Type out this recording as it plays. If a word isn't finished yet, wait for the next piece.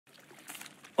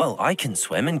Well, I can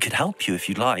swim and could help you if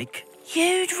you'd like.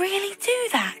 You'd really do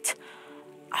that?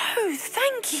 Oh,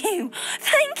 thank you.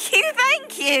 Thank you,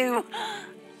 thank you.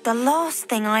 The last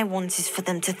thing I want is for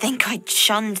them to think I'd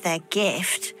shunned their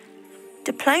gift.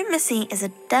 Diplomacy is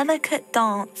a delicate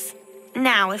dance.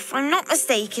 Now, if I'm not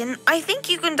mistaken, I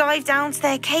think you can dive down to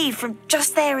their cave from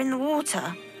just there in the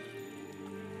water.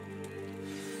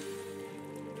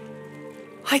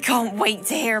 I can't wait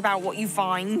to hear about what you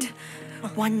find.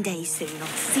 One day soon, I'll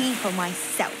see for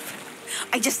myself.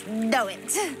 I just know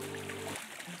it.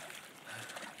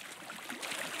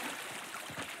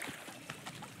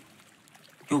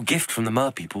 Your gift from the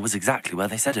Merpeople was exactly where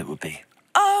they said it would be.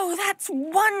 Oh, that's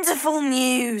wonderful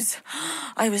news.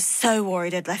 I was so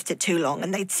worried I'd left it too long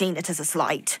and they'd seen it as a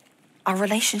slight. Our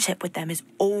relationship with them is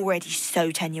already so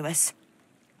tenuous.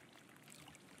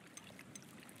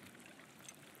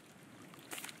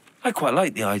 I quite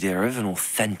like the idea of an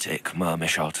authentic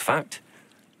Mermish artifact.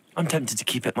 I'm tempted to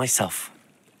keep it myself.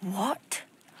 What?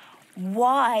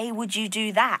 Why would you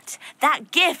do that?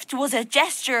 That gift was a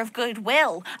gesture of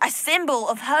goodwill, a symbol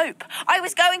of hope. I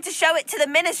was going to show it to the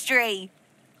ministry.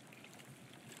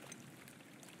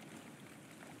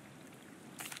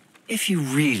 If you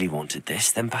really wanted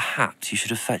this, then perhaps you should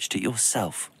have fetched it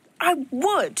yourself. I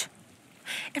would,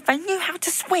 if I knew how to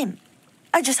swim.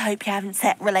 I just hope you haven't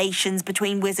set relations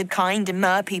between wizard kind and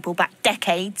Merpeople back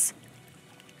decades.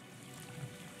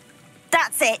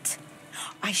 That's it.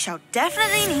 I shall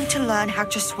definitely need to learn how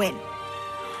to swim.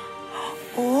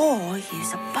 Or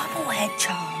use a bubblehead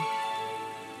charm.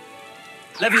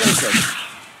 Levioso!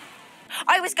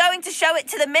 I was going to show it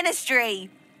to the ministry.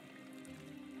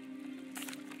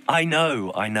 I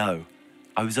know.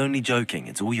 I was only joking.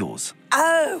 It's all yours.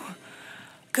 Oh,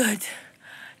 good.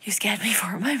 You scared me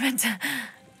for a moment.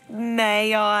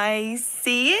 May I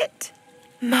see it?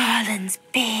 Merlin's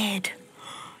beard.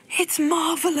 It's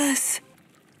marvellous.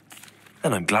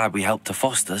 Then I'm glad we helped to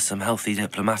foster some healthy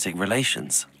diplomatic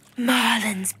relations.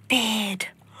 Merlin's beard.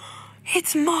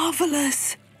 It's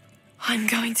marvellous. I'm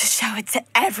going to show it to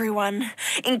everyone,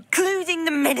 including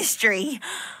the ministry.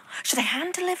 Should I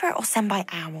hand deliver or send by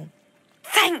owl?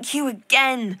 Thank you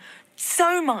again.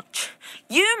 So much.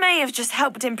 You may have just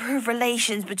helped improve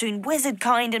relations between wizard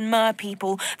kind and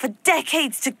Merpeople for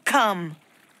decades to come.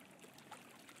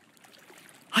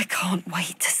 I can't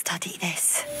wait to study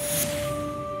this.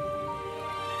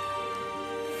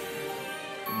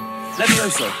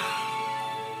 Levioso!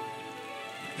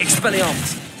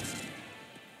 Expelliarmus!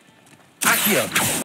 Accio!